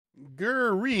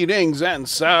Greetings and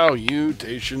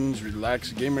salutations,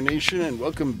 Relax Gamer Nation, and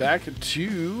welcome back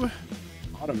to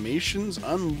Automations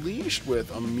Unleashed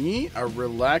with me, a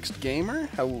relaxed gamer.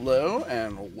 Hello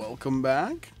and welcome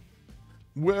back.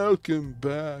 Welcome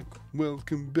back,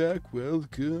 welcome back,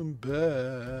 welcome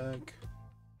back.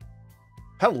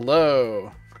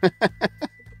 Hello.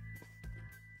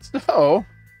 So,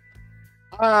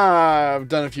 I've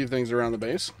done a few things around the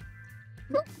base.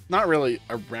 Not really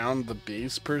around the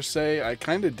base per se. I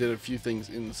kind of did a few things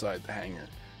inside the hangar.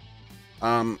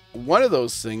 One of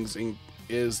those things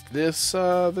is this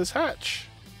this hatch.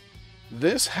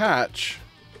 This hatch,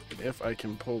 if I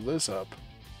can pull this up,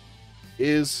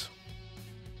 is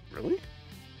really?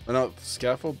 Oh, no,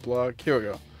 scaffold block. Here we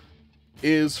go.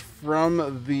 Is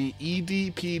from the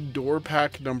EDP door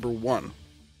pack number 1,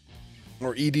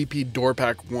 or EDP door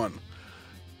pack 1.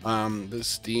 This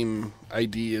Steam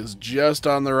ID is just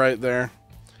on the right there.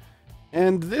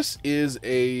 And this is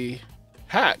a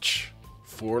hatch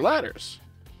for ladders.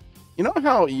 You know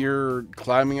how you're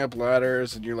climbing up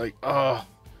ladders and you're like, oh,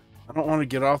 I don't want to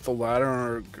get off the ladder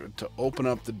or to open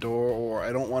up the door, or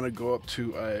I don't want to go up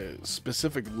to a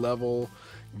specific level,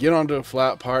 get onto a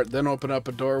flat part, then open up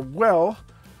a door? Well,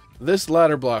 this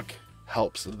ladder block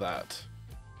helps that.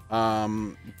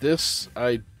 This,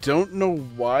 I don't know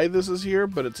why this is here,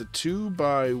 but it's a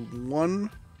 2x1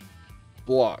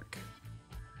 block,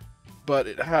 but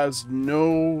it has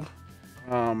no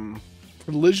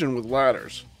collision with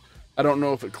ladders. I don't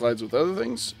know if it collides with other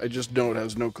things. I just know it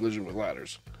has no collision with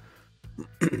ladders.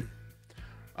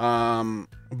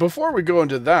 Before we go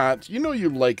into that, you know you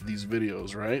like these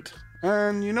videos, right?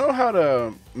 And you know how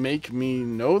to make me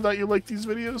know that you like these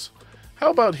videos?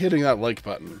 How about hitting that like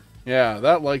button? Yeah,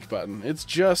 that like button. It's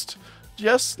just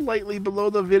slightly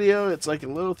below the video. It's like a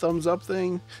little thumbs up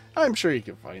thing. I'm sure you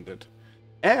can find it.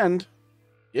 And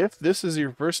if this is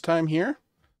your first time here,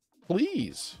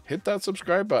 please hit that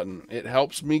subscribe button. It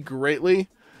helps me greatly.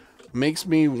 Makes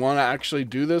me want to actually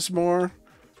do this more.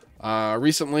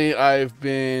 Recently, I've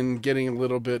been getting a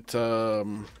little bit,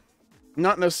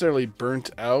 not necessarily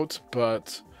burnt out,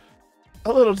 but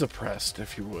a little depressed,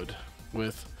 if you would,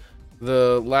 with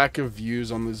the lack of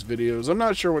views on these videos. I'm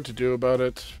not sure what to do about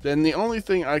it. And the only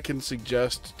thing I can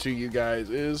suggest to you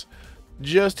guys is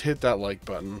just hit that like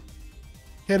button.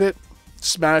 Hit it,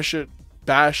 smash it,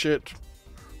 bash it,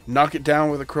 knock it down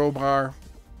with a crowbar,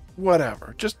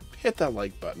 whatever. Just hit that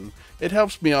like button. It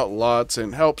helps me out lots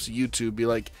and helps YouTube be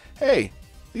like, hey,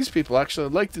 these people actually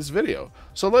like this video,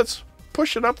 so let's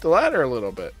push it up the ladder a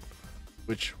little bit,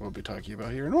 which we'll be talking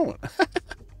about here in a moment.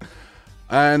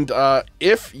 And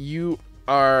if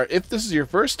this is your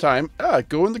first time,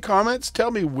 go in the comments, tell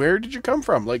me, where did you come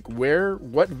from? Like,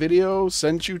 what video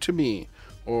sent you to me?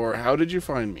 Or how did you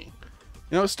find me?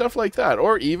 You know, stuff like that.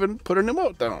 Or even put an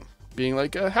emote down, being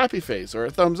like a happy face or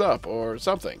a thumbs up or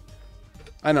something.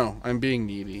 I know, I'm being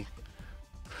needy.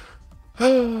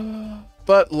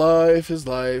 But life is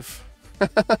life.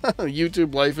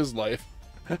 YouTube life is life.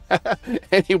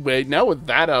 Anyway, now with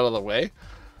that out of the way,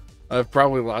 I've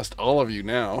probably lost all of you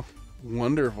now.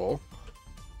 Wonderful.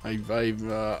 I've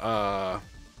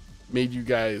made you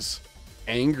guys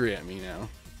angry at me now.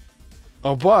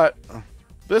 Oh, but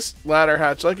this ladder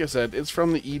hatch, like I said, it's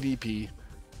from the EDP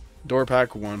door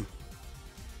pack 1.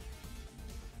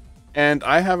 And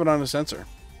I have it on a sensor.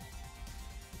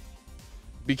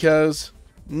 Because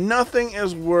nothing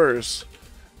is worse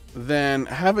than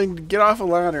having to get off a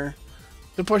ladder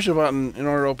to push a button in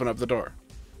order to open up the door.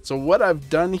 So what I've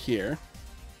done here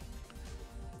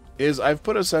is I've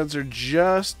put a sensor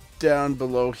just down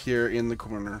below here in the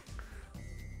corner.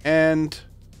 And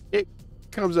it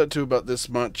comes out to about this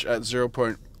much at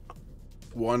 0.1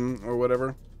 or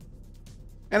whatever.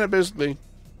 And it basically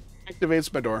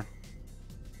activates my door.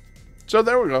 So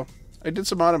there we go. I did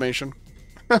some automation.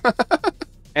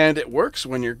 And it works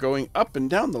when you're going up and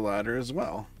down the ladder as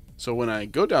well. So when I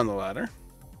go down the ladder,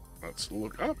 let's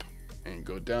look up and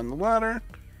go down the ladder.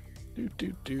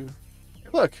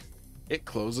 Look, it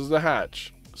closes the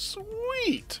hatch.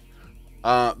 Sweet.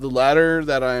 The ladder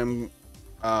that I'm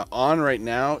on right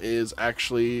now is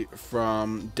actually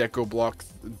from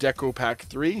Deco Pack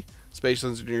 3, Space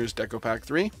Engineers Deco Pack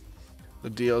 3, the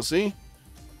DLC,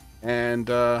 and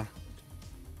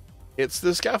it's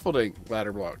the scaffolding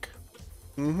ladder block.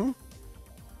 It's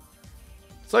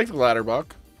like the ladder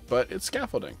block, but it's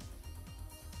scaffolding.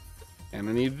 And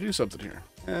I need to do something here,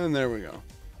 and there we go.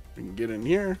 We can get in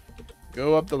here,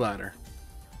 go up the ladder.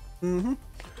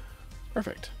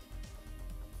 Perfect.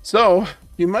 So,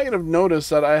 you might have noticed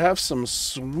that I have some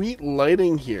sweet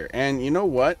lighting here. And you know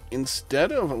what?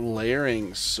 Instead of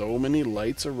layering so many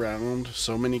lights around,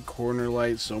 so many corner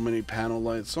lights, so many panel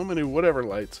lights, so many whatever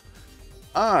lights,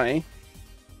 I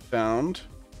found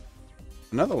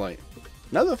another light.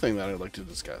 Another thing that I'd like to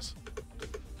discuss.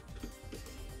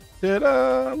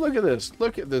 Ta-da! Look at this.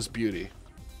 Look at this beauty.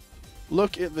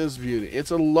 Look at this beauty.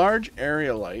 It's a large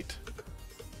area light.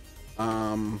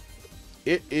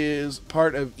 It is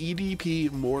part of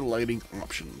EDP more lighting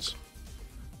options.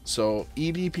 So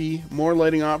EDP more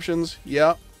lighting options,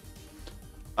 yeah.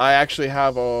 I actually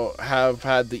have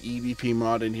had the EDP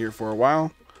mod in here for a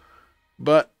while,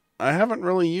 but I haven't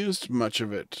really used much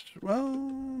of it. Well,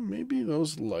 maybe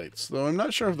those lights, though I'm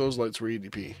not sure if those lights were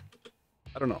EDP.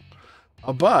 I don't know.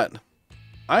 But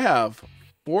I have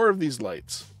 4 of these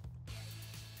lights,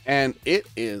 and it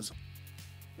is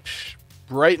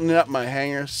brightening up my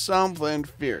hangar something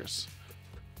fierce,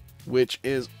 which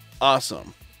is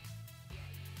awesome.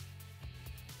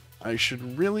 I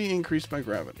should really increase my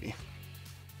gravity.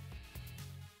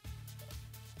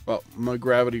 Well, my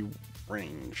gravity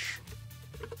range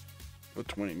with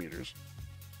 20 meters.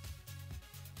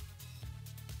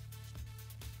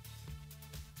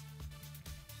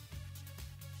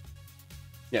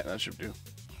 Yeah, that should do.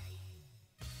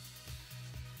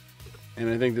 And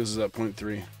I think this is at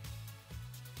 0.3.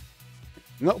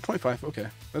 No, 0.5. Okay,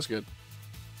 that's good.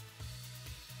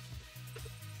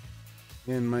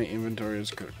 And my inventory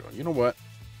is critical. You know what?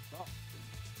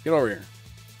 Get over here.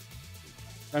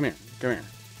 Come here. Come here.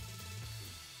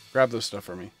 Grab this stuff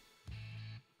for me.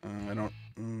 I don't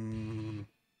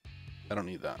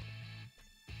need that.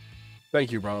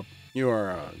 Thank you, Rob. You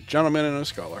are a gentleman and a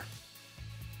scholar.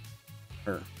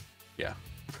 Yeah.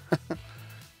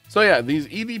 So yeah, these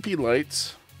EDP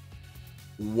lights,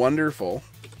 wonderful.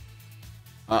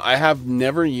 I have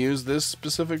never used this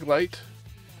specific light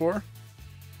before,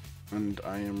 and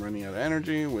I am running out of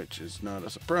energy, which is not a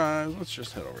surprise. Let's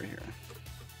just head over here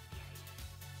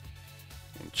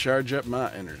and charge up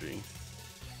my energy.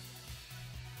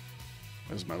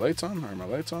 Is my lights on? Are my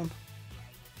lights on?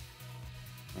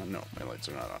 No, my lights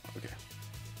are not on. Okay.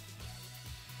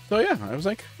 So yeah, I was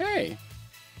like, hey,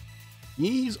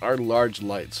 these are large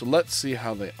lights, so let's see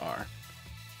how they are.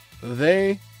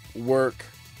 They work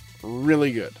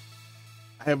really good.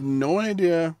 I have no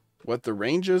idea what the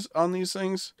range is on these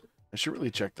things. I should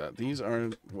really check that. These are,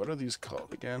 what are these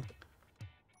called again?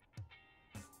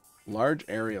 Large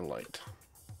area light.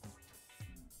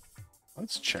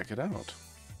 Let's check it out.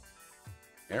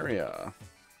 Area.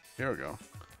 Here we go.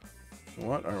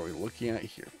 What are we looking at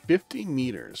here? 50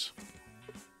 meters.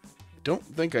 Don't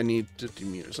think I need 50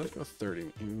 meters. Let's go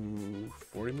 30.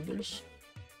 40 meters?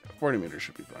 40 meters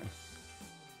should be fine.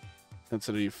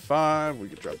 Density 5. We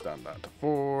could drop down that to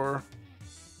 4.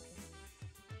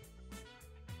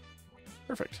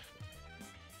 Perfect.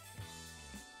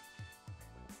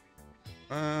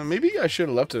 Maybe I should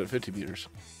have left it at 50 meters.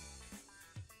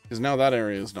 Because now that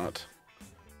area is not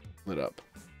lit up.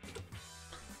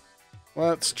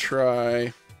 Let's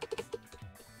try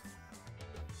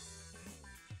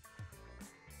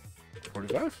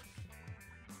 45.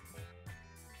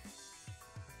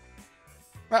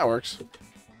 That works.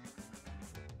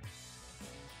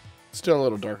 Still a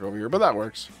little dark over here, but that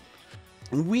works.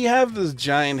 We have this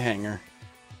giant hangar,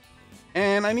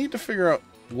 and I need to figure out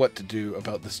what to do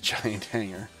about this giant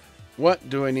hangar. What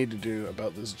do I need to do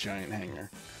about this giant hangar?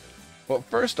 Well,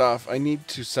 first off, I need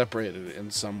to separate it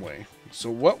in some way. So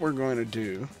what we're going to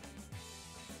do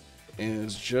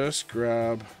is just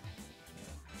grab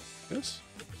this.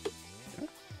 Yeah,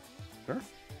 sure.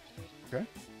 Okay.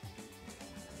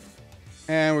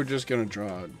 And we're just going to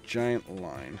draw a giant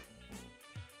line.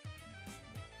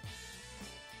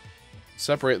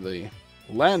 Separate the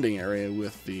landing area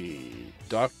with the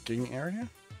docking area?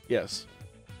 Yes.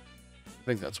 I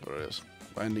think that's what it is.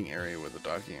 Landing area with the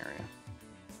docking area.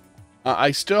 I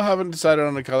still haven't decided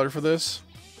on a color for this.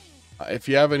 If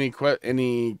you have any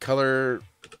color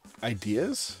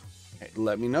ideas,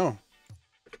 let me know.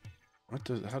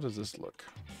 How does this look?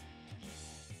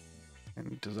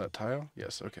 And does that tile?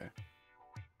 Yes, okay.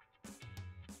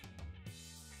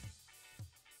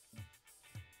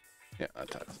 Yeah,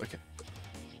 that tiles. Okay.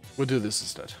 We'll do this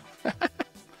instead.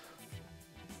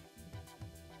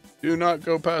 Do not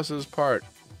go past this part.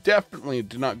 Definitely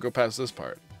do not go past this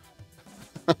part.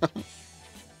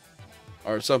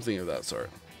 Or something of that sort.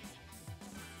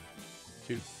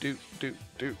 Do.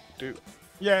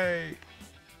 Yay!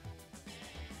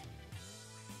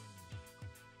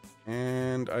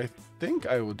 And I think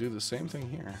I will do the same thing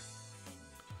here.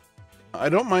 I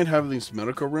don't mind having this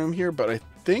medical room here, but I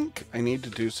think I need to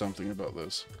do something about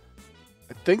this.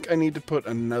 I think I need to put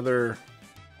another,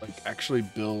 like actually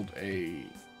build a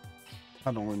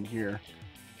tunnel in here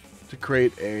to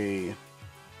create a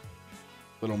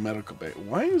little medical bay.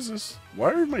 Why is this?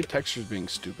 Why are my textures being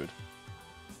stupid?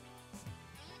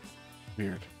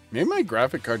 Weird. Maybe my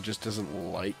graphic card just doesn't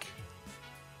like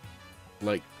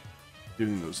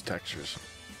doing those textures.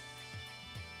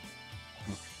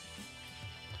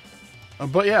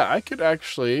 But yeah, I could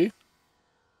actually...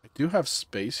 I do have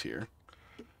space here.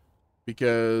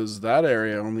 Because that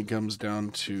area only comes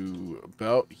down to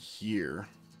about here.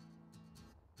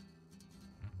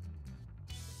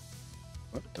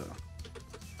 What the...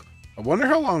 I wonder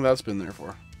how long that's been there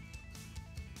for.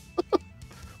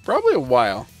 Probably a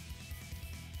while.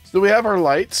 So we have our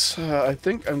lights. I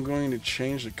think I'm going to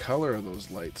change the color of those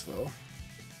lights, though.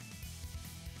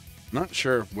 Not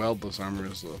sure if weldless armor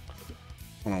is the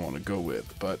one I want to go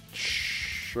with, but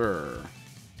sure.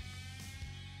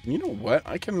 You know what?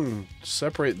 I can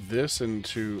separate this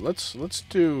into... Let's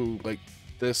do, like,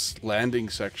 this landing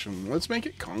section. Let's make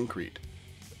it concrete.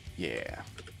 Yeah.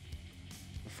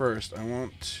 First, I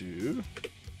want to...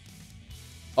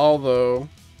 Although,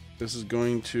 this is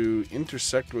going to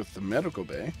intersect with the medical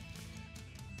bay,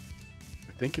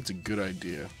 I think it's a good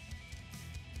idea.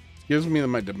 It gives me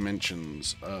my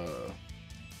dimensions,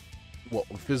 well,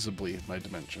 visibly my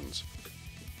dimensions.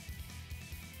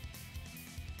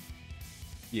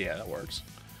 Yeah, that works.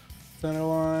 Center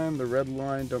line, the red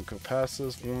line, don't go past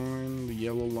this line, the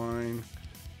yellow line,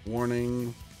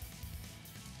 warning.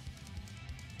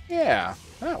 Yeah,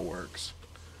 that works.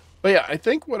 But yeah, I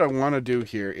think what I want to do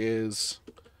here is,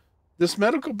 this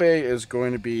medical bay is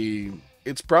going to be,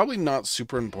 it's probably not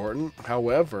super important.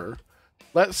 However,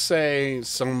 let's say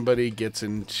somebody gets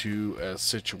into a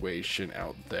situation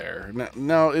out there.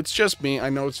 No, it's just me. I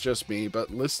know it's just me,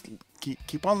 but listen,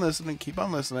 keep on listening, keep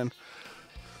on listening.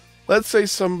 Let's say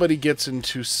somebody gets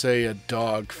into, say, a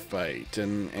dog fight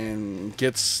and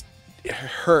gets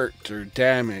hurt or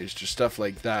damaged or stuff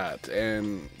like that,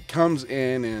 and comes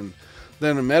in, and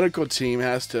then a medical team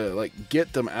has to, like,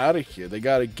 get them out of here. They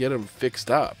got to get them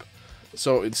fixed up.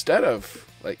 So instead of,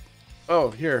 like,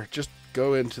 oh, here, just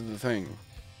go into the thing.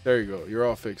 There you go. You're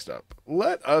all fixed up.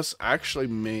 Let us actually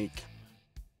make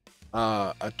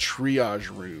a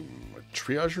triage room. A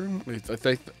triage room?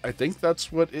 I think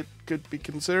that's what it could be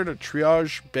considered. A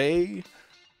triage bay.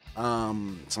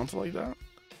 Something like that.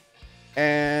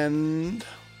 And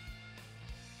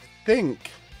I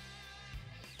think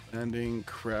landing,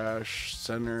 crash,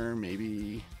 center,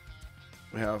 maybe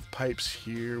we have pipes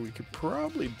here. We could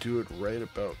probably do it right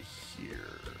about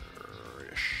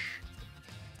here-ish.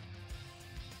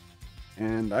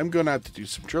 And I'm going to have to do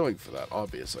some drilling for that,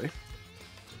 obviously.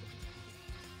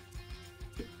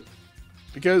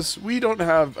 Because we don't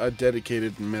have a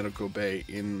dedicated medical bay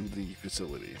in the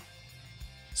facility.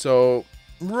 So,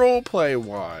 roleplay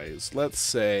wise, let's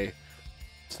say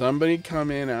somebody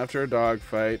come in after a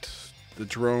dogfight. The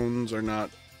drones are not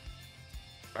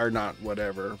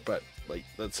whatever, but like,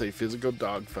 let's say physical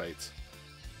dogfights.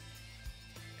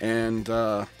 And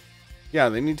yeah,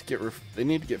 they need to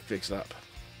get fixed up.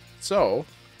 So,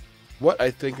 what I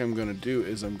think I'm going to do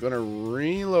is I'm going to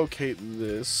relocate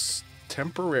this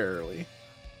temporarily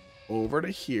over to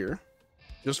here,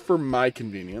 just for my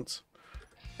convenience,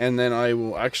 and then I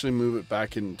will actually move it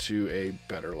back into a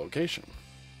better location.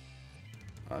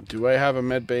 Do I have a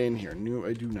med bay in here? No,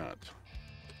 I do not.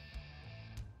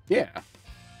 Yeah,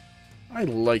 I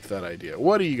like that idea.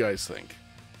 What do you guys think?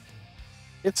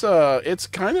 It's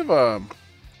kind of a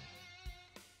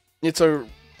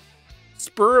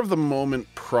spur of the moment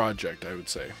project, I would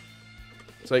say.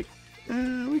 It's like,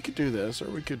 we could do this, or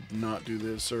we could not do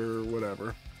this, or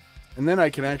whatever. And then I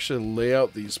can actually lay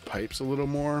out these pipes a little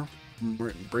more,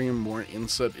 bring more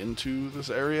inset into this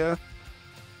area,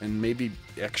 and maybe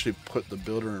actually put the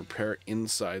builder and repair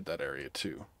inside that area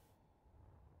too.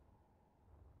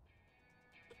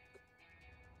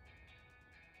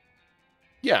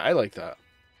 Yeah, I like that.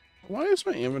 Why is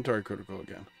my inventory critical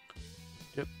again?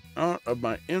 Get out of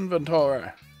my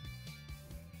inventory.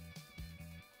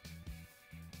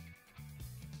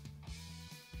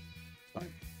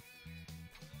 Fine.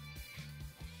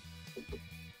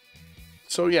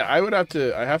 So yeah, I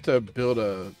have to build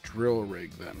a drill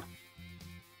rig then.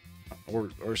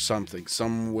 Or something.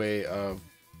 Some way of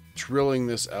drilling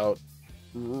this out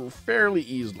fairly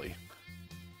easily.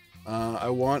 I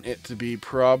want it to be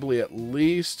probably at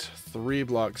least 3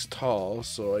 blocks tall,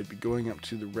 so I'd be going up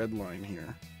to the red line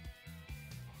here.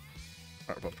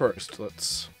 Alright, but first,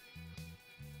 let's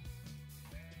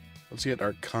get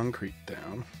our concrete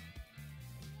down.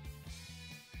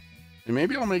 And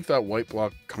maybe I'll make that white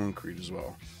block concrete as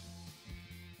well.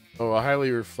 Oh, a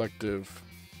highly reflective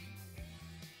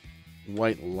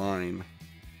white line.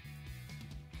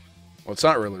 Well, it's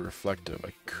not really reflective.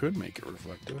 I could make it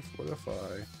reflective. What if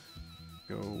I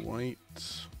go white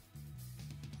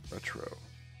retro?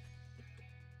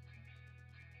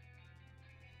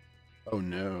 Oh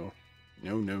no.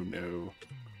 No, no, no.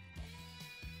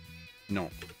 No.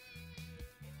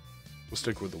 We'll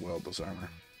stick with the weldless armor.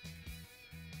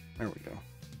 There we go.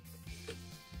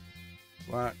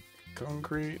 Black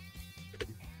concrete.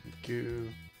 Thank you.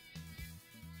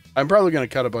 I'm probably going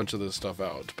to cut a bunch of this stuff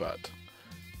out, but...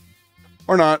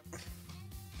 or not.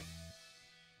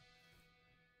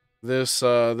 This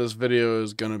video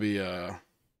is going to be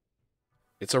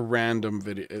it's a random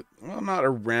video. Well, not a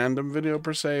random video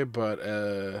per se, but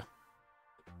a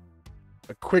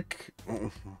quick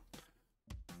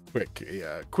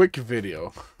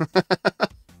video.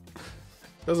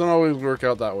 Doesn't always work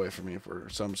out that way for me for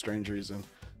some strange reason.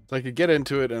 So I could get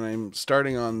into it and I'm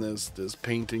starting on this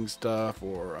painting stuff,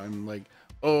 or I'm like,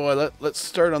 oh, let's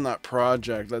start on that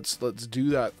project. Let's do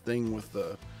that thing with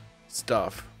the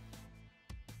stuff.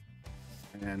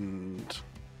 And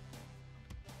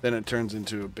then it turns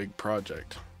into a big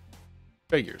project.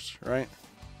 Figures, right?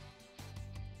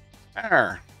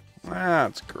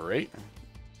 That's great.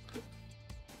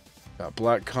 Got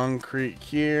black concrete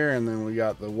here, and then we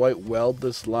got the white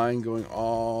weldless line going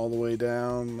all the way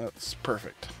down. That's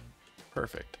perfect.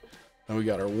 Perfect. And we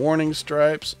got our warning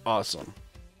stripes. Awesome.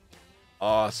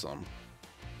 Awesome.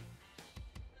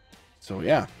 So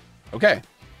yeah. Okay.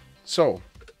 So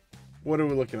what are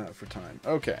we looking at for time?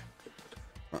 Okay.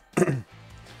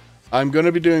 I'm going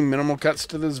to be doing minimal cuts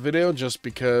to this video just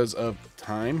because of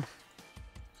time.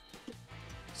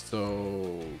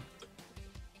 So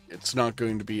it's not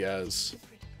going to be as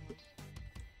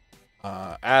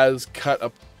cut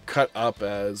up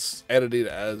as edited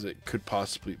as it could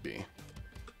possibly be.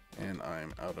 And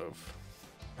I'm out of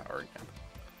power again.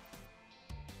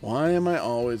 Why am I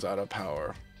always out of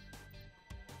power?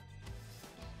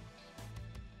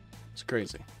 It's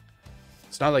crazy.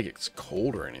 It's not like it's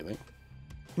cold or anything.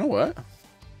 You know what?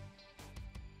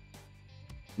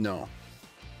 No.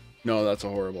 No, that's a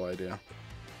horrible idea.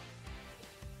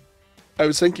 I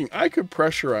was thinking I could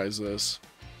pressurize this.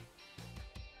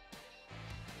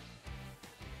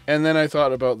 And then I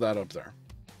thought about that up there.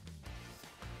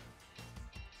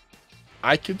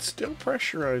 I could still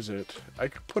pressurize it. I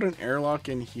could put an airlock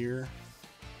in here.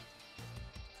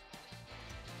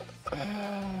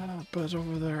 But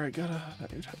over there I gotta...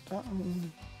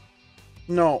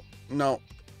 No.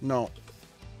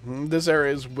 This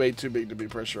area is way too big to be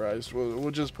pressurized. We'll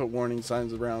just put warning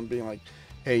signs around being like,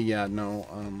 hey, yeah, no,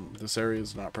 this area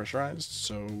is not pressurized,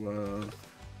 so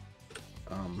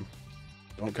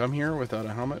don't come here without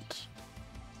a helmet.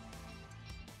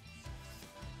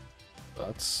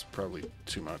 That's probably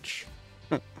too much.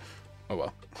 Oh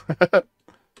well.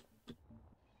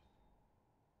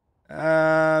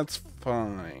 That's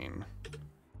fine.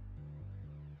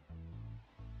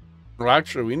 Well,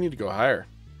 actually, we need to go higher.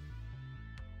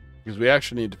 Because we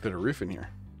actually need to put a roof in here.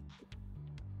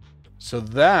 So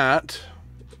that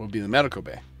will be the medical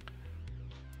bay.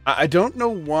 I don't know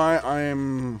why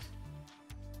I'm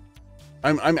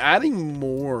adding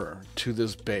more to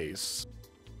this base.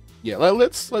 Yeah,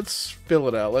 let's fill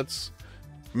it out. Let's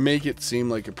make it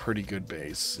seem like a pretty good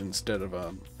base instead of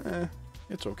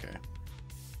it's okay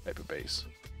type of base.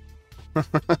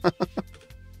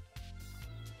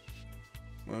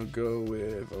 We'll go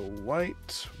with a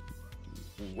white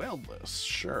weldless.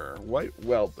 Sure, white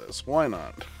weldless. Why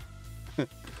not?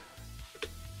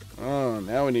 Oh,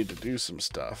 now we need to do some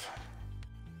stuff.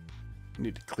 We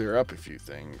need to clear up a few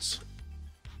things.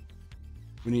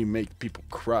 We need to make people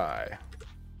cry.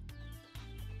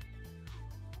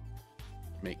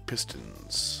 Make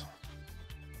pistons.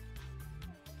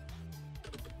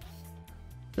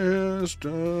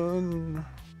 Piston.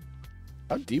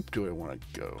 How deep do I want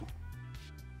to go?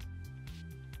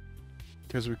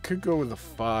 Because we could go with a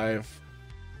 5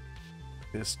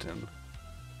 piston.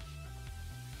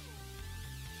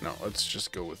 No, let's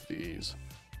just go with these.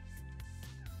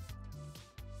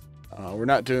 We're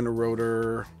not doing a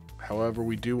rotor. However,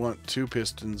 we do want 2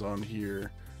 pistons on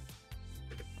here.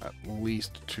 At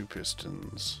least 2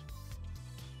 pistons.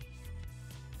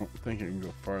 I don't think I can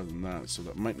go farther than that, so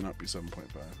that might not be 7.5.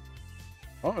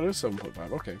 Oh, it is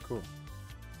 7.5. Okay, cool.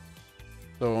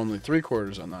 So only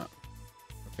 3/4 on that.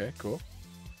 Okay, cool.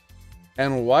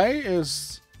 And why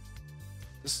is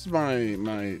this is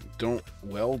my don't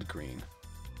weld green?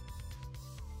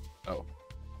 Oh.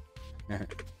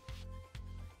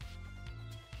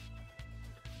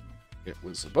 It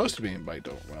was supposed to be in by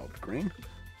don't weld green.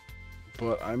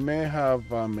 but I may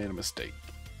have made a mistake.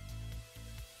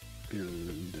 Build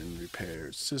and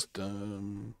repair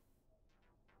system.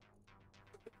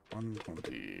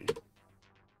 120.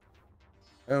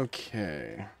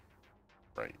 Okay.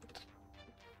 Right.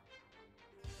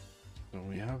 So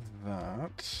we have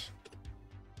that.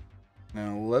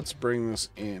 Now let's bring this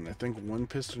in. I think one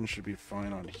piston should be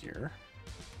fine on here.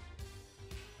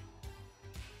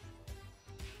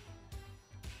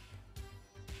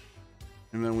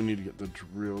 And then we need to get the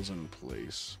drills in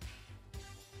place.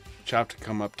 Which have to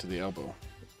come up to the elbow.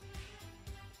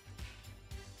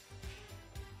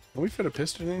 Can we fit a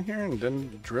piston in here and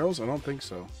then drills? I don't think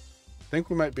so. I think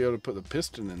we might be able to put the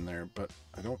piston in there, but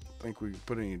I don't think we can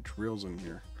put any drills in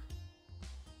here.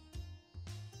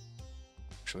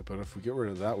 Actually, but if we get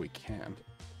rid of that, we can.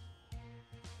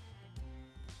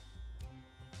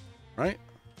 Right?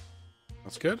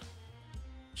 That's good.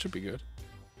 Should be good.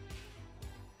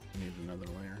 Need another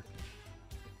layer.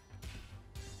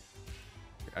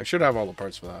 I should have all the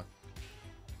parts for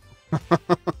that.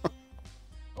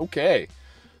 Okay.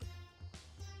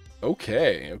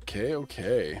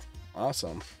 Okay.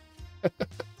 Awesome.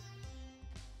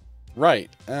 Right.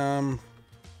 Right.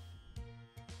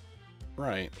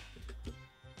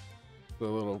 A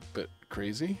little bit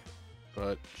crazy,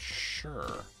 but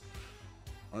sure.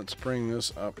 Let's bring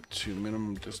this up to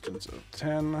minimum distance of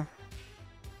 10.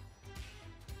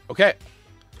 Okay.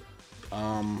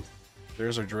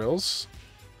 There's our drills.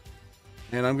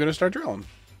 And I'm gonna start drilling.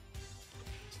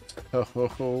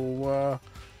 So,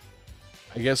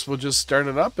 I guess we'll just start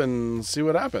it up and see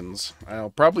what happens. I'll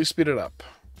probably speed it up.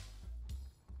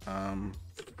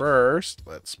 First,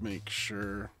 let's make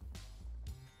sure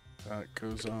that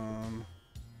goes on.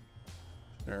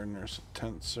 Share nurse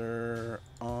tensor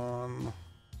on.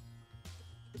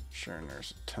 Share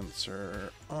nurse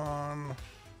tensor on.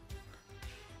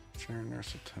 Share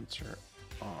nurse tensor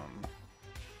on.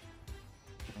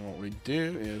 And what we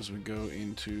do is we go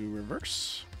into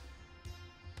reverse.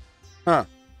 Huh.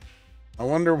 I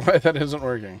wonder why that isn't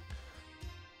working.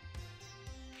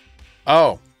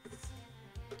 Oh.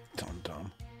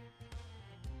 Dumb.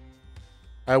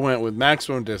 I went with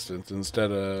maximum distance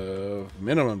instead of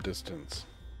minimum distance.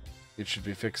 It should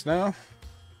be fixed now.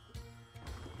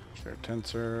 Share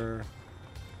tensor.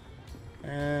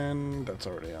 And that's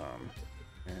already on.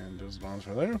 And does it on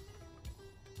for there?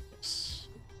 Yes.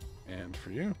 And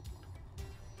for you?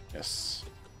 Yes.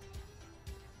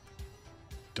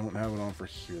 Don't have it on for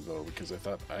here though, because I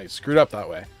thought I screwed up that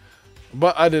way.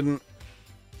 But I didn't.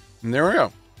 And there we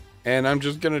go. And I'm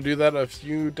just going to do that a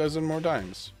few dozen more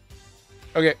times.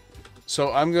 Okay.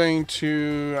 So I'm going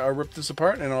to rip this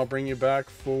apart and I'll bring you back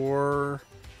for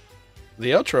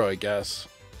the outro, I guess.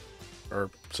 Or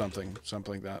something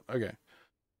like that. Okay.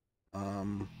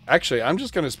 Actually, I'm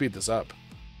just going to speed this up.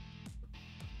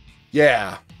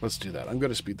 Yeah, let's do that. I'm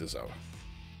going to speed this up.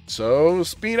 So,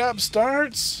 speed up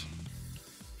starts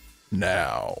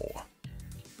now.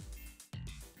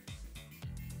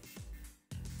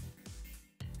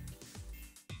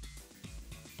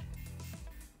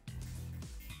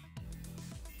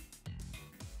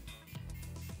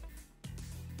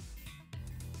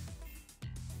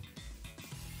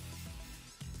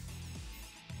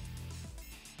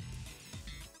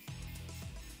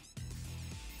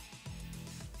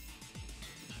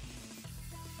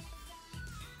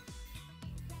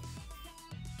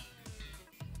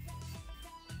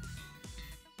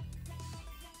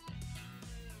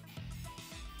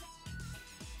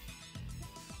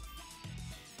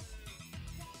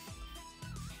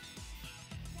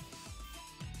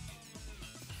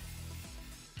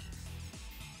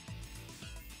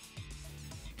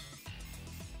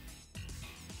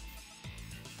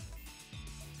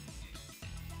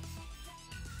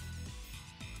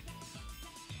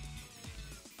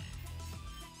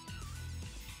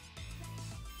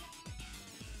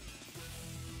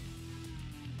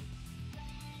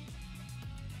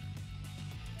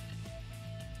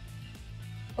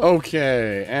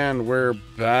 Okay, and we're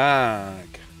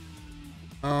back.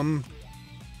 I'm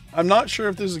not sure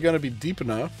if this is going to be deep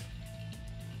enough.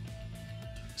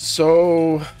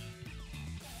 So, let's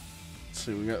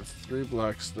see, we got 3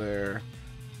 blocks there.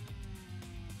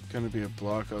 Going to be a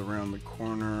block around the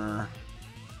corner.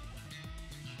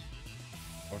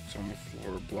 Blocks on the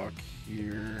floor, block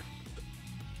here.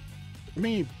 Let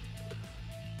me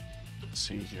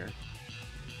see here.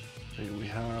 Okay, we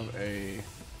have a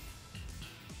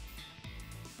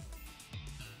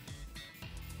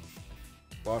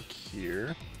block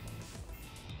here.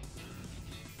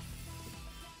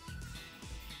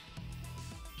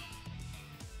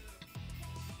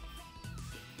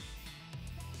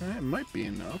 It might be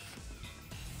enough.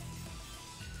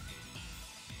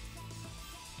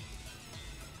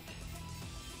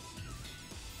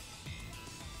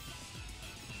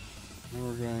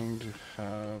 we're going to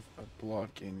have a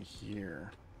block in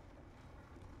here.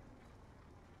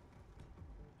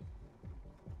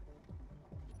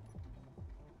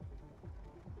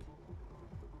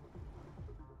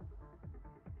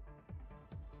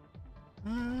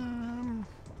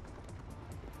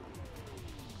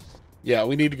 Yeah,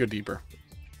 we need to go deeper.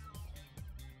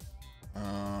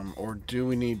 Or do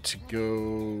we need to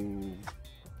go...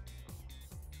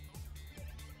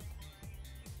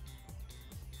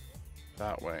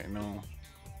 that way? No.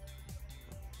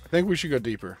 I think we should go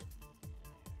deeper.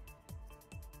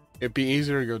 It'd be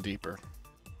easier to go deeper.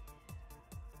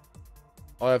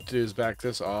 All I have to do is back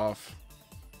this off.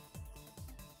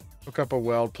 Hook up a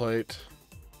weld plate.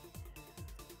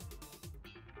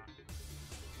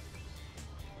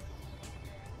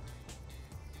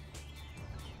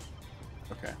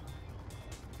 Okay.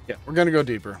 Yeah, we're gonna go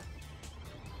deeper.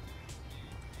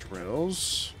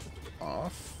 Drills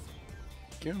off.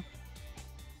 Thank you.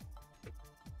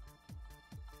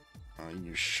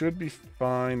 You should be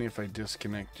fine if I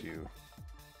disconnect you.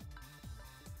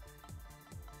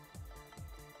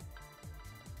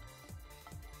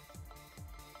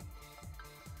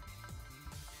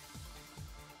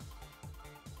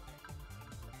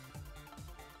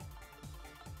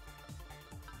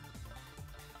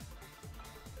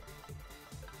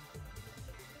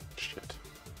 Shit.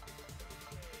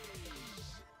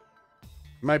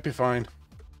 Might be fine.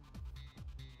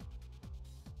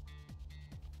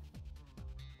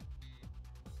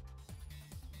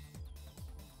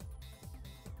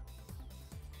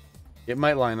 It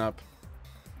might line up.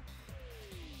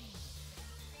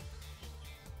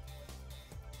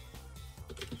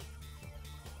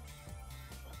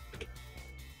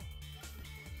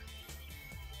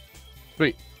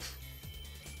 Sweet.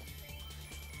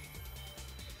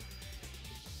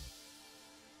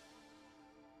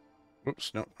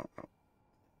 Oops, no.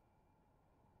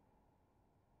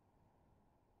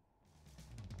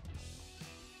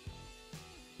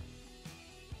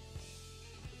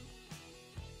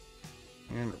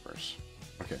 And reverse.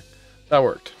 Okay, that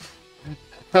worked.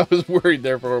 I was worried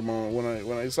there for a moment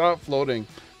when I saw it floating.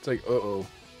 It's like, uh-oh,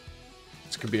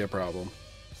 this could be a problem.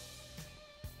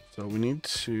 So we need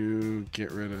to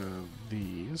get rid of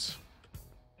these.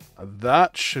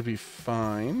 That should be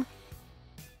fine.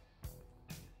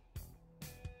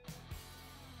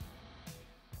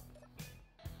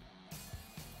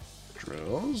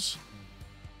 Drills.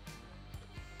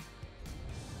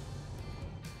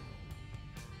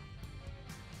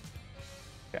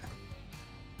 Okay.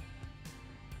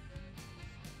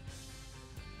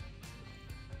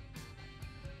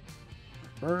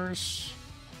 Reverse.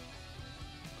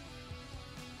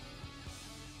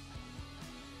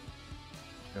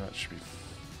 Yeah, that should be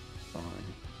fine.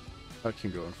 That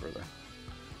can go in further.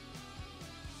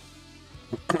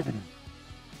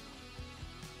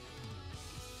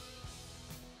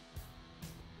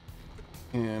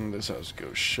 And this has to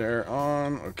go share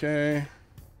on. Okay.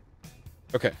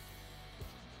 Okay.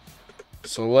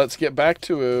 So let's get back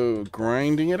to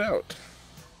grinding it out.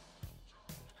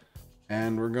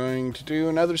 And we're going to do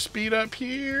another speed up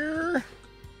here.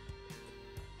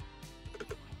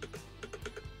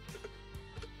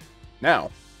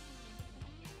 Now.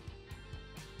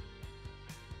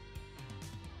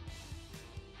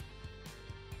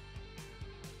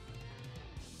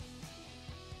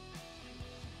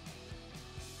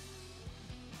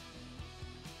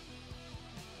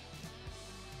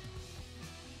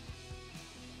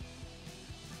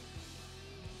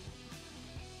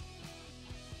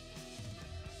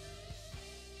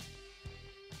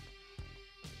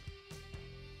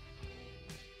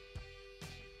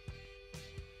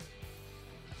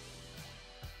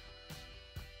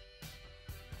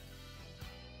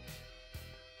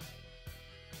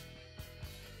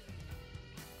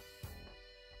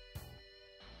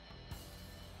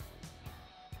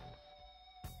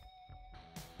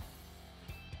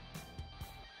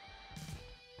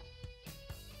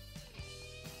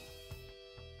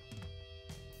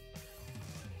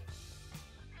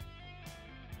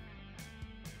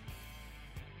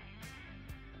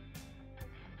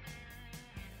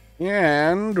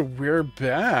 And we're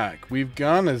back. We've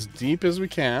gone as deep as we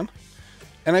can.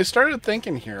 And I started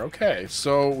thinking here, okay,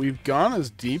 so we've gone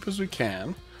as deep as we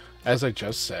can, as I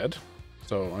just said.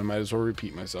 So I might as well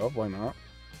repeat myself, why not?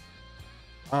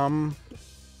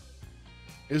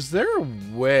 Is there a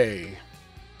way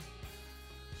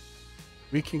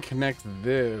we can connect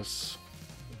this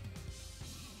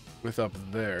with up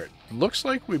there? It looks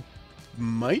like we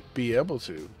might be able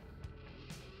to.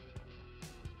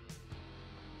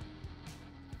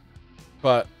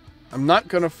 But I'm not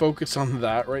going to focus on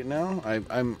that right now.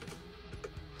 I'm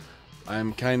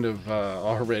I'm kind of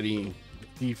already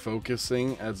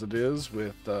defocusing as it is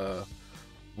with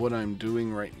what I'm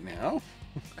doing right now.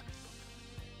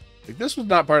 Like, this was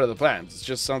not part of the plans. It's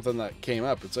just something that came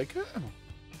up. It's like, oh,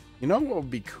 you know what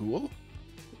would be cool?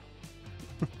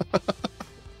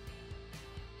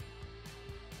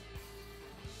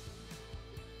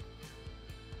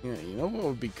 Yeah, you know what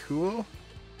would be cool?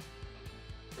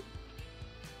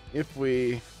 If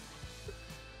we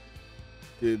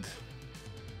did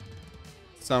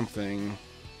something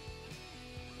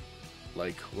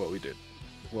like what we did.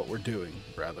 What we're doing,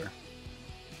 rather.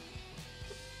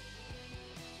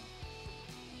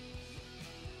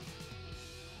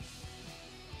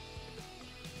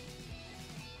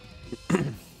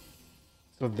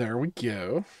 So there we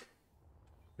go.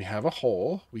 We have a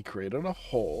hole. We created a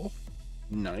hole.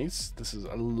 Nice. This is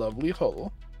a lovely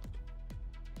hole.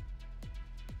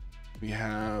 We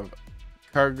have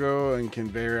cargo and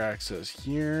conveyor access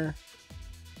here.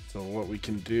 So what we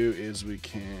can do is we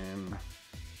can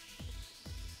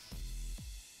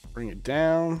bring it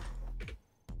down.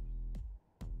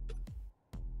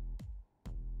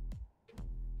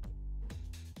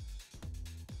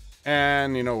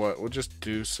 And you know what? We'll just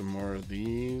do some more of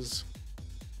these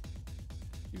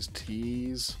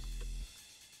T's.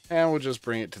 And we'll just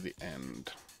bring it to the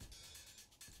end.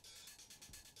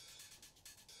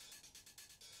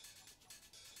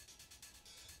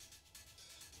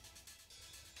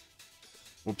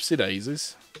 Whoopsie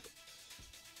daisies.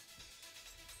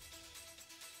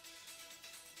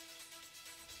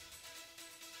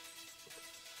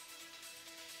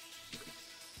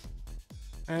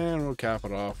 And we'll cap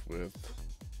it off with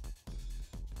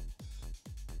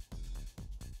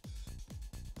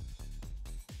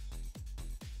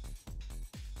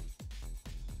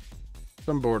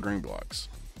some bordering blocks.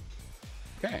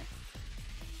 Okay.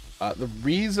 The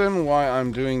reason why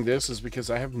I'm doing this is because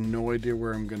I have no idea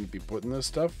where I'm going to be putting this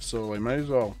stuff, so I might as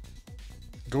well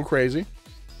go crazy.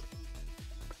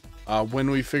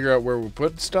 When we figure out where we'll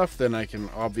put stuff, then I can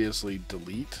obviously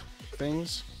delete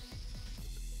things.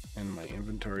 And my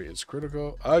inventory is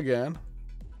critical again.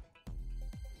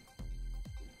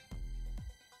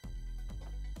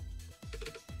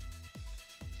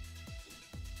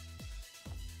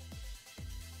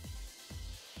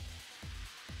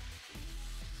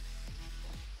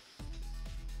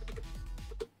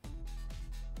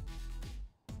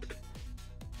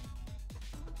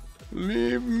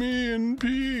 Leave me in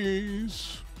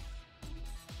peace.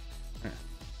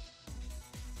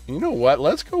 You know what?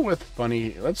 Let's go with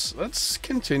funny. Let's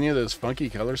continue this funky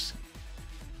color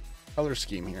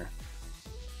scheme here.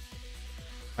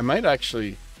 I might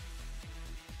actually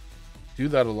do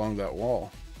that along that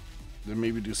wall. Then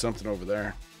maybe do something over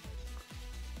there.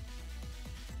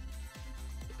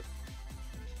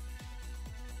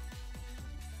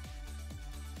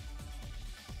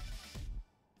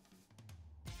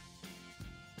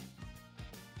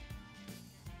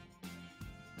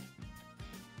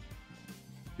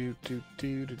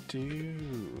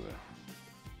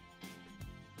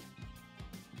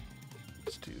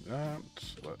 Let's do that.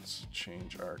 Let's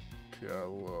change our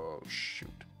color. Shoot.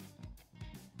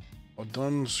 Well,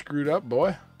 done screwed up,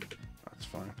 boy. That's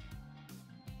fine.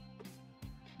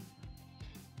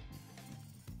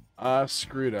 I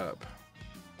screwed up.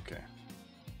 Okay.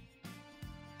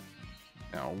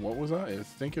 Now, what was that? I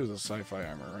think it was a sci-fi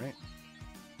armor, right?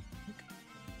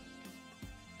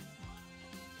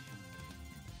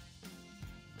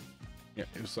 Yeah,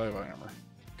 it was sci-fi armor.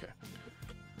 Okay.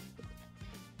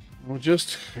 We'll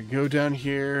just go down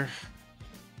here.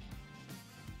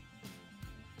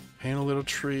 Paint a little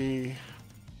tree.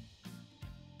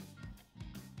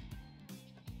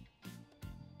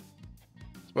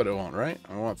 That's what I want, right?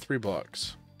 I want 3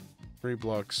 blocks. 3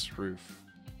 blocks roof.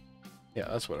 Yeah,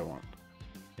 that's what I want.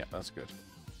 Yeah, that's good.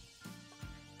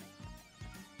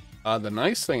 The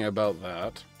nice thing about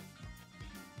that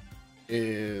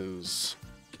is,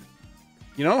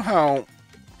 you know how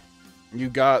you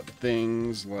got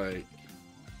things like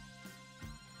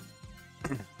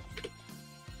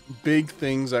big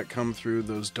things that come through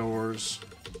those doors?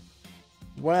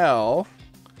 Well,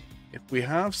 if we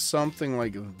have something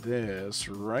like this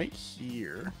right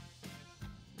here,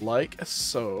 like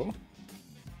so,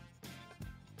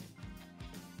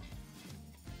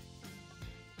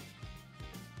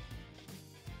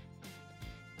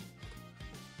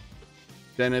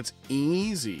 then it's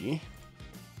easy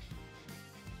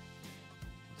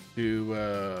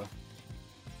to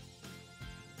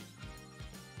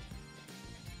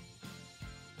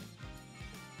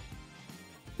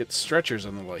get stretchers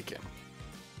and the like in.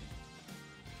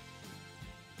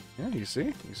 Yeah, you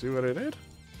see what I did?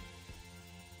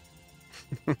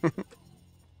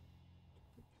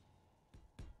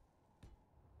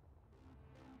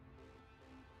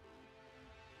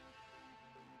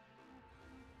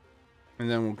 And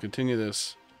then we'll continue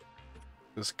this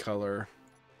color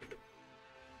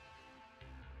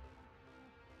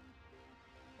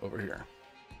over here.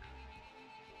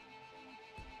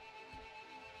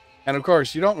 And of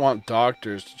course, you don't want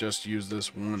doctors to just use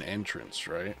this one entrance,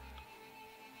 right?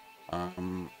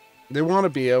 They want to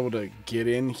be able to get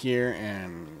in here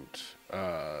and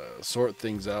sort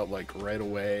things out like right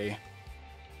away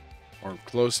or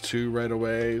close to right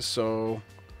away. So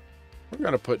we're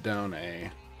going to put down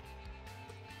a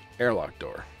airlock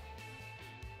door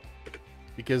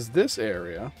because this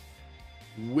area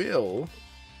will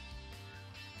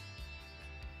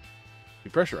be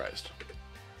pressurized.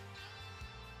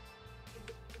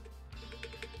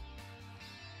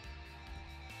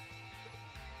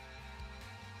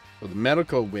 So the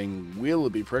medical wing will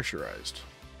be pressurized.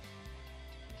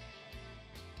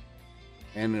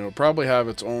 And it'll probably have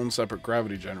its own separate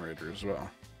gravity generator as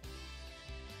well.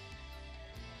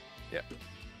 Yeah.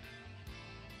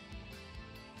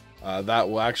 That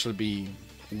will actually be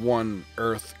one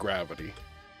Earth gravity.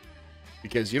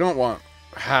 Because you don't want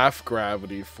half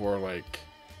gravity for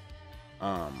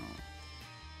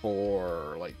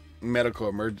medical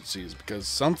emergencies, because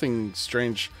something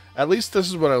strange, at least this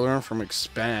is what I learned from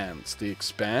Expanse. The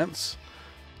Expanse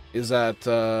is that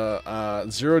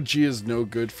 0G is no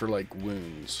good for like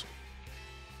wounds.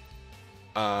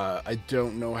 I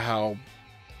don't know how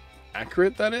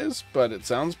accurate that is, but it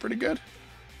sounds pretty good.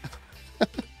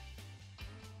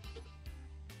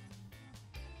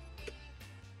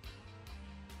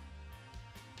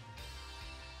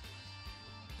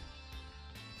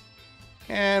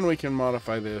 And we can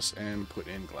modify this and put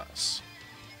in glass.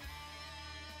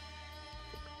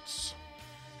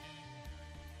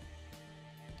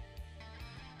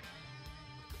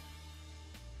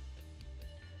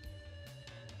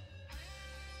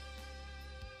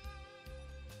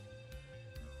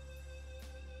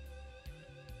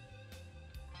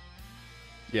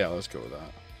 Yeah, let's go with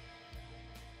that.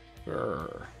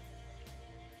 Sure.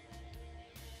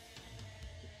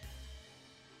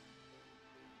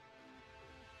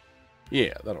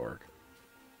 Yeah, that'll work.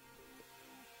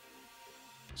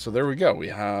 So there we go. We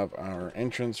have our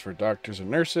entrance for doctors and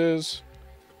nurses.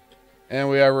 And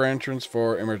we have our entrance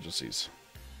for emergencies.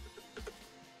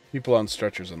 People on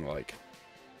stretchers and the like.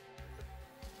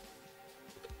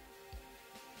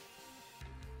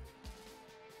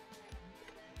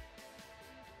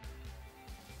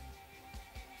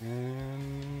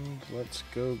 And let's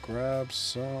go grab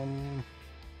some...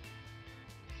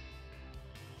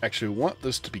 Actually, we want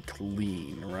this to be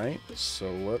clean, right?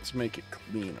 So let's make it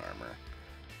clean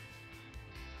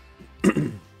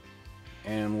armor.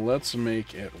 And let's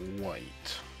make it white.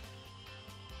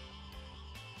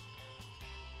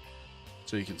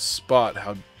 So you can spot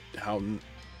how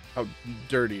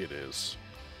dirty it is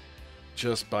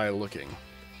just by looking.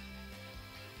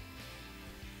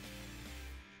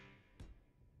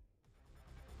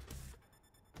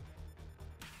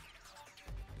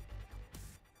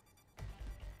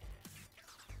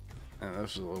 And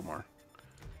this is a little more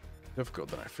difficult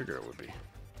than I figured it would be.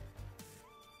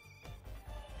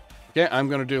 Okay, I'm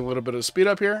going to do a little bit of speed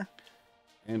up here,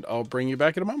 and I'll bring you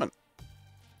back in a moment.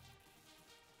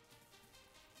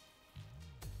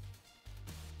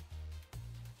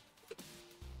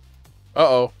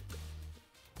 Uh-oh.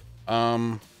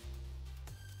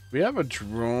 We have a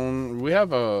drone. We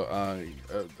have a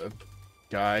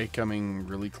guy coming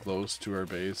really close to our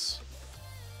base.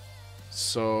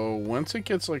 So once it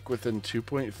gets like within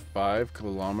 2.5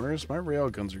 kilometers, my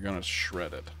railguns are gonna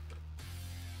shred it.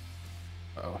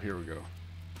 Oh, here we go.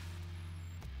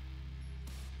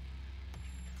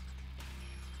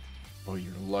 Oh,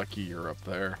 you're lucky you're up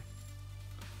there.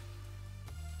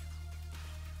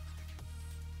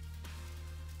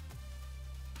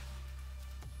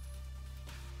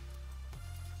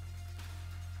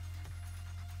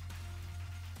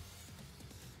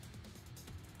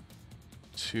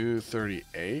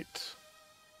 $238.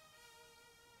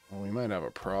 Well, we might have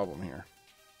a problem here.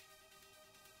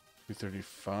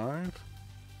 235.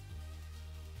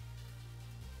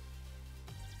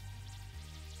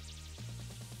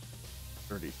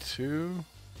 $32.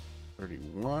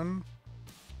 $31.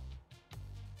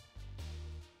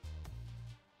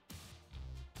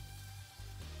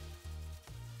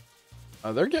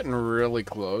 They're getting really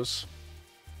close.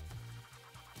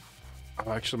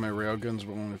 Oh, actually, my railguns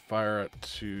will only fire at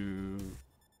to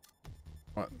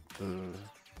what the.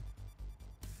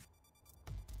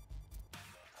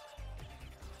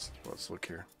 Let's look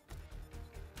here.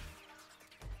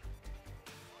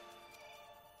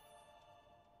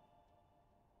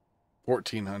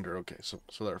 $1,400. Okay, so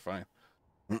they're fine.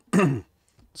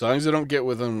 As long as they don't get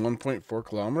within 1.4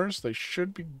 kilometers, they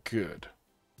should be good.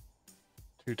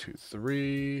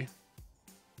 223.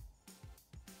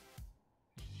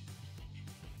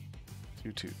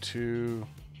 222.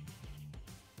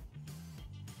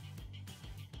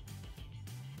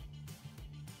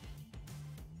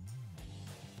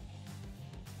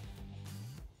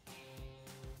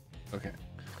 Okay.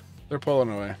 They're pulling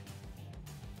away.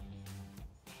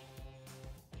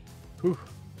 Whew,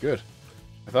 good.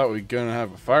 I thought we were going to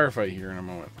have a firefight here in a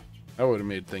moment. That would have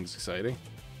made things exciting.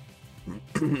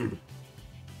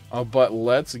 Oh, but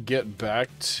let's get back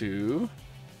to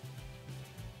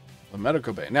the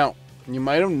medical bay. Now, you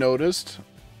might have noticed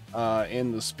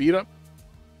in the speed up,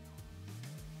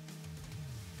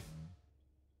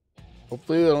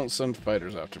 hopefully they don't send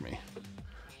fighters after me,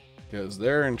 because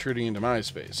they're intruding into my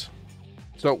space.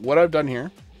 So what I've done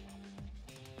here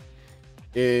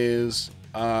is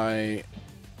I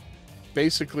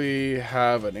basically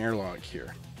have an airlock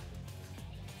here.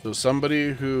 So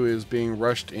somebody who is being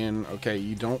rushed in, okay,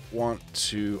 you don't want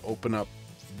to open up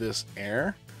this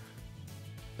airlock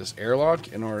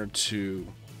in order to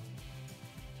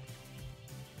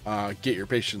get your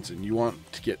patients in. You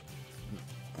want to get,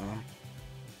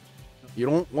 you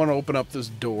don't want to open up this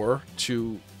door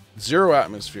to 0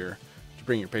 atmosphere to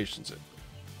bring your patients in.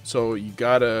 So you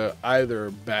gotta either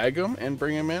bag them and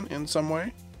bring them in some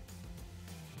way,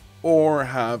 or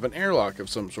have an airlock of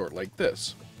some sort like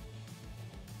this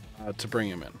to bring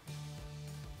them in.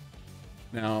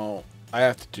 Now, I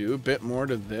have to do a bit more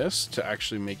to this to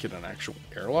actually make it an actual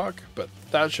airlock, but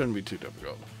that shouldn't be too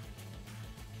difficult.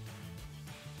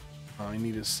 I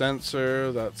need a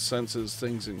sensor that senses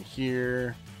things in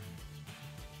here.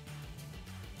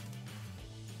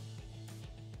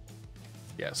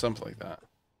 Yeah, something like that.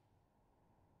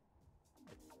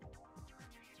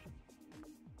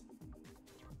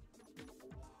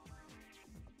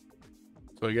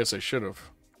 So I guess I should have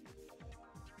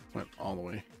went all the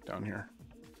way down here.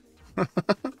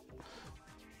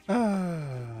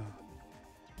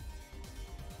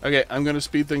 Okay, I'm going to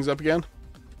speed things up again.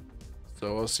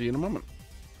 So I'll see you in a moment.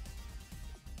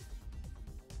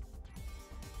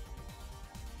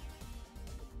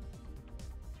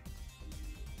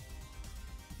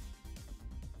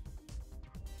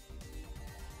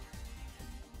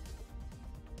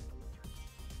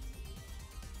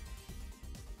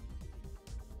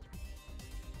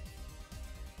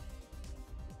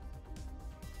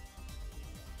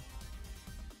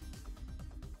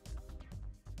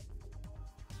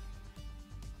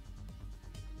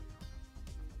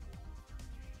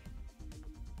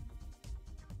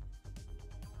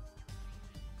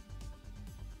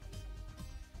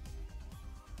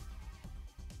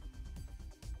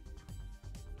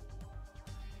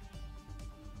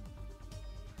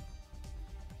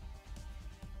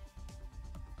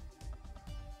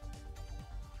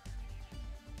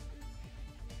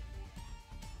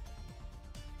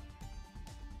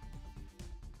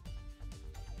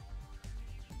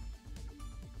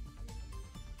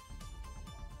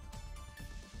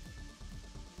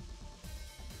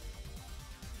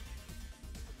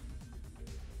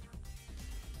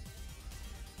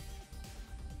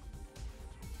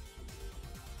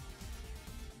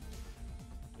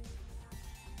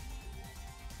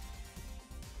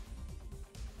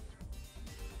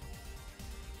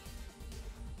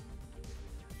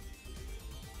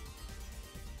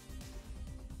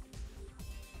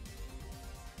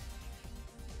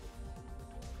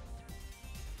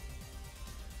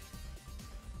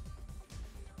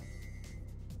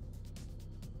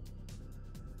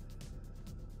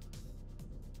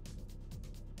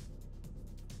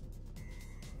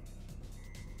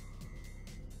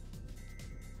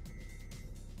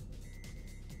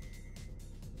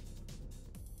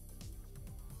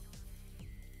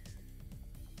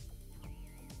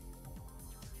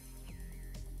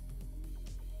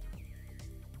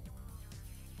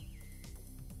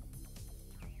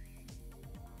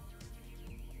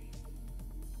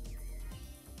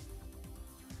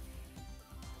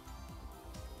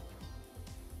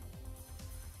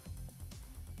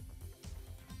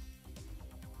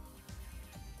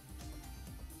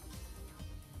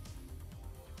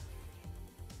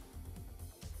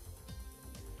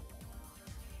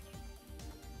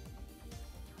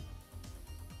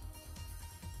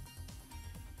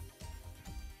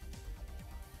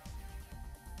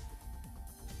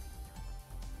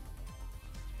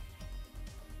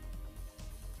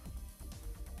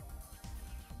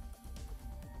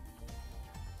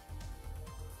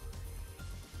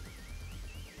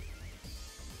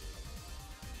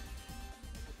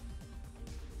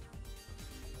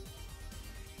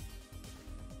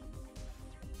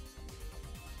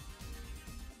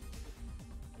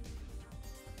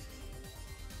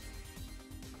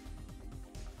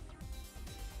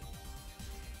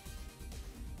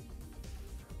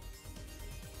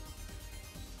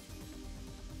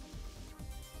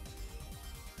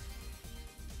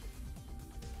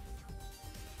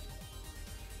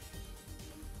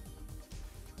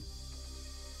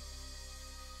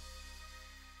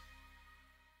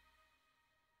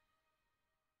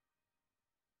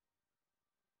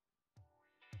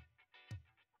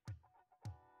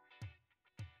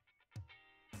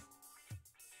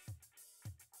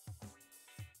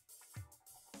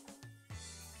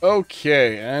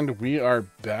 Okay, and we are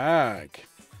back.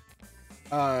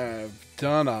 I've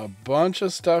done a bunch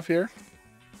of stuff here.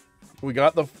 We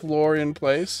got the floor in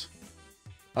place.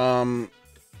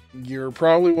 You're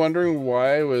probably wondering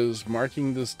why I was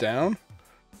marking this down.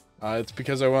 It's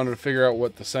because I wanted to figure out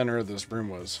what the center of this room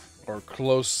was, or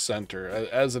close center.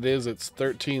 As it is, it's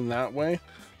 13 that way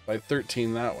by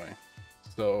 13 that way.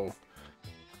 So,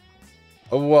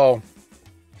 oh well,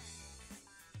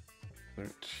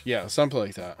 yeah, something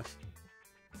like that.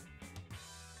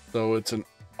 So it's an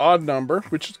odd number,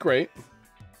 which is great.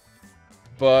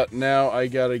 But now I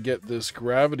gotta get this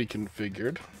gravity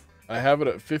configured. I have it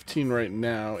at 15 right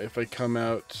now. If I come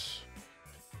out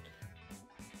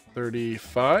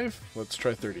 35, let's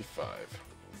try 35.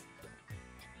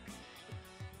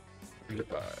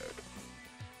 35.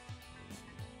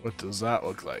 What does that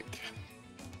look like?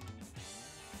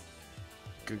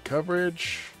 Good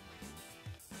coverage.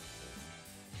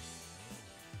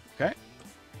 Okay.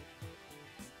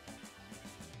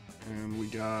 And we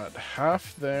got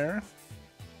half there.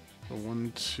 So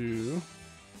 1, 2.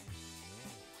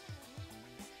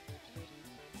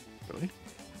 Really?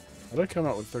 How did I come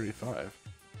out with 35?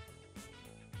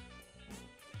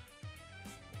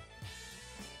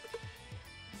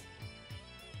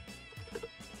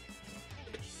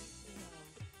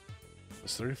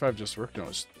 Does 35 just work? No,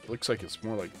 it looks like it's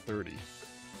more like 30.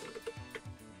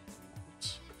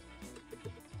 Oops.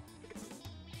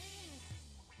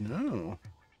 No.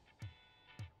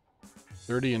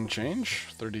 30 and change?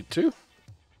 32?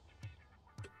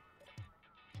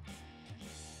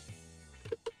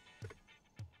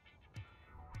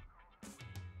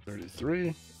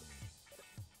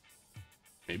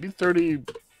 Maybe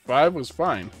 35 was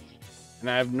fine. And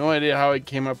I have no idea how I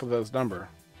came up with this number.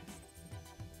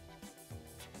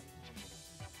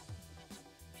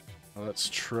 Let's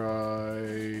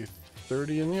try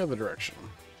 30 in the other direction.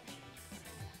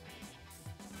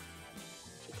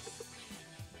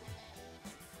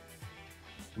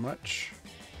 Too much.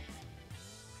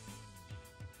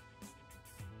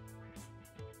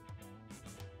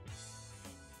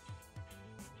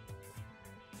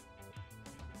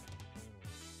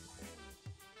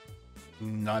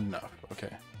 Not enough.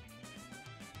 Okay.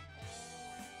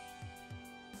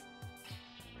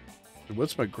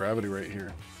 What's my gravity right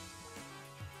here?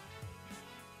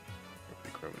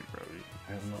 Gravity.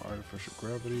 I have no artificial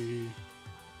gravity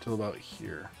till about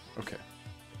here. Okay.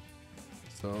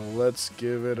 So let's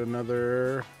give it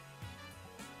another.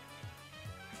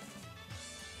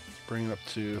 Bring it up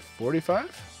to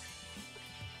 45.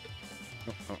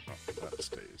 Oh, that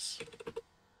stays.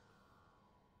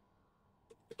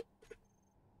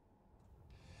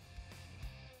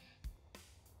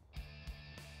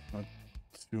 Not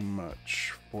too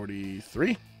much.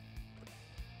 43.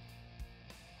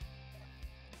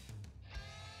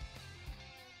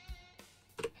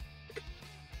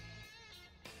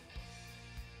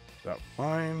 That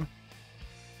fine.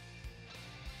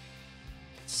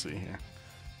 Let's see here.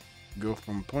 Go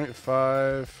from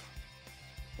 0.5,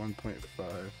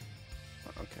 1.5.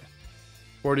 Okay.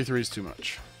 43 is too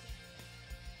much.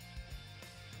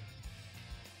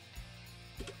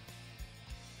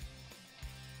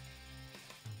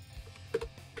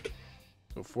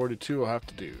 So 42 will have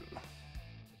to do.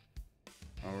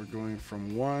 Now we're going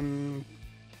from 1.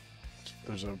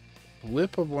 There's a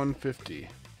blip of 150.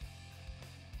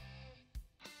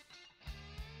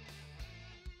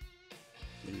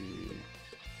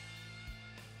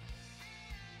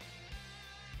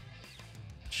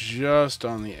 Just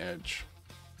on the edge.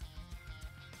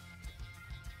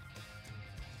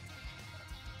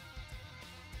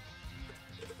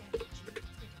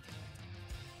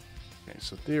 Okay,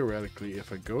 so theoretically,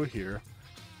 if I go here,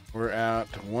 we're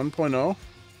at 1.0.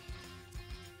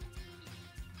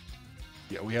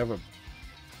 Yeah, we have a...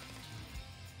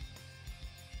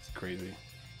 It's crazy.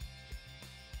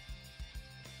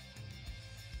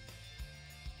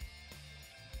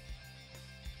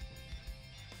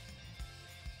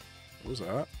 What was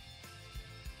that?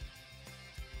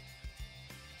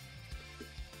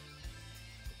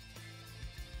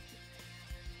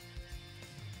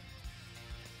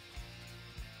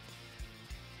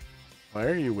 Why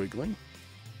are you wiggling?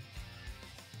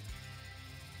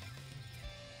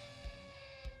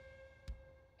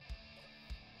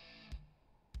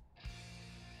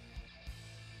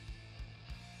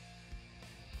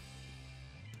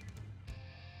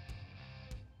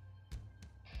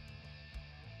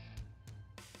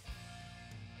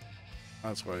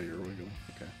 That's why you're wiggling.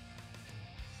 Okay.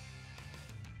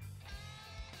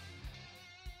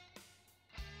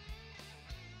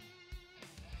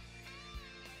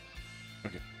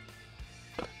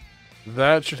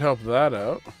 That should help that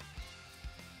out.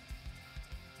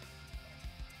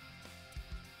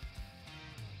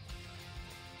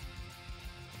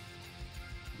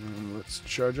 And let's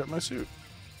charge up my suit.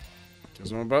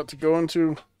 Because I'm about to go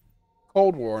into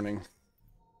cold warning.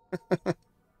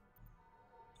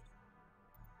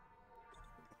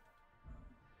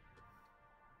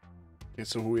 Okay,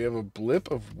 so we have a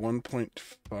blip of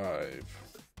 1.5.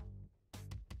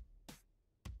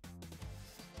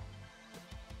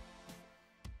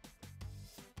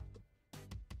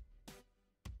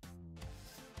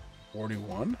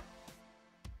 $41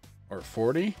 or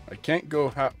 40? I can't go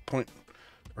half point,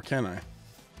 or can I? I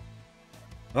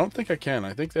don't think I can.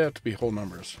 I think they have to be whole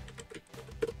numbers.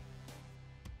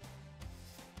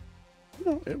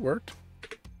 No, it worked.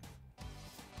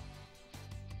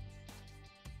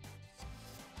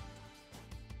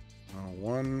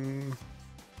 One.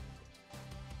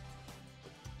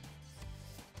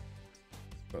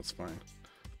 That's fine.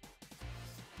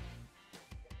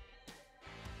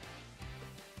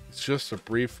 It's just a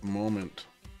brief moment.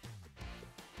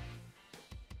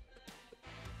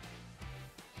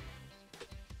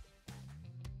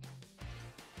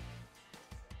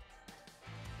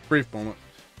 Brief moment.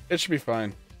 It should be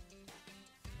fine.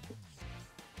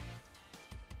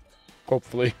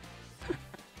 Hopefully.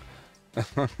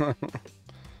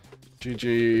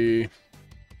 GG.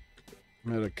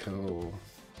 Medical.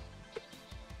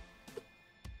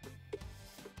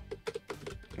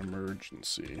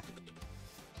 Emergency.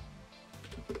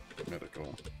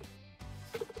 Medical.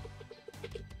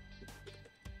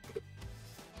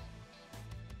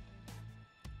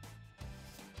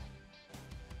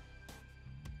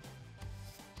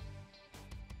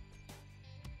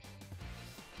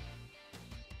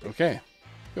 Okay,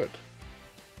 good.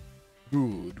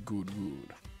 Good.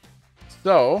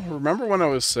 So, remember when I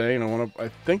was saying I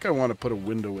think I want to put a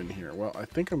window in here. Well, I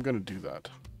think I'm going to do that.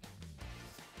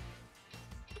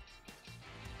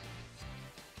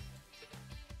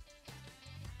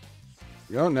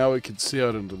 Yeah, now we can see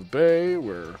out into the bay.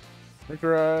 We're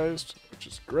snickerized, which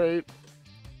is great.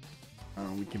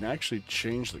 We can actually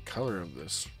change the color of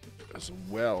this as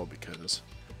well because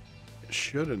it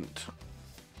shouldn't.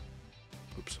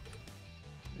 Oops.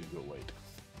 Need to go white.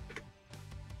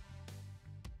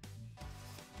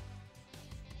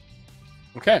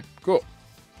 Okay, cool.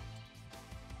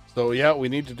 So yeah, we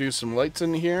need to do some lights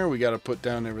in here. We got to put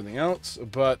down everything else.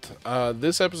 But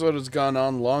this episode has gone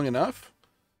on long enough.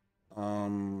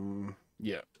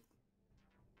 Yeah.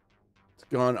 It's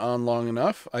gone on long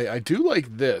enough. I do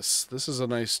like this. This is a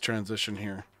nice transition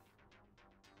here.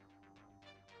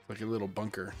 Like a little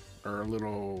bunker. Or a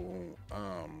little,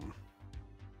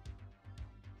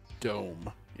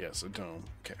 dome. Yes, a dome.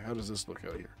 Okay, how does this look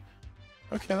out here?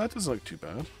 Okay, that doesn't look too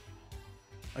bad.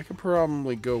 I could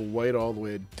probably go white all the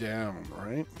way down,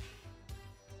 right?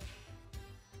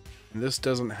 And this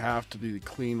doesn't have to be the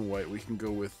clean white. We can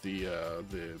go with the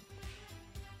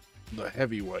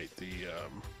heavy white.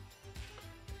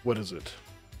 What is it?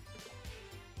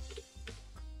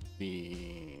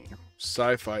 The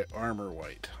sci-fi armor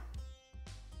white.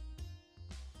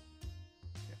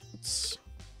 Yeah,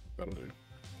 that'll do.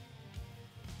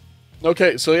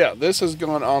 Okay, so yeah, this has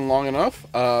gone on long enough.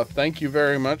 Thank you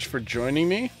very much for joining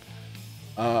me.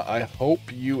 I hope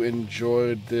you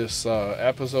enjoyed this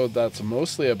episode that's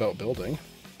mostly about building.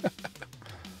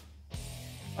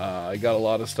 I got a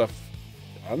lot of stuff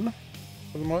done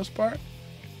for the most part.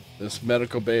 This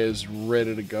medical bay is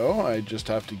ready to go. I just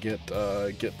have to get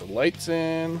the lights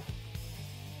in.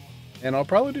 And I'll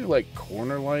probably do like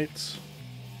corner lights.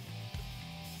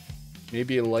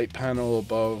 Maybe a light panel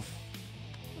above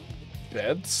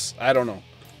beds? I don't know.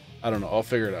 I'll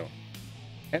figure it out.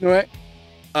 Anyway,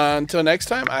 until next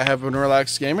time, I have been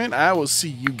Relaxed Gaming. I will see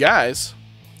you guys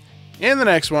in the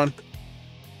next one.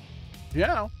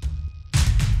 Yeah.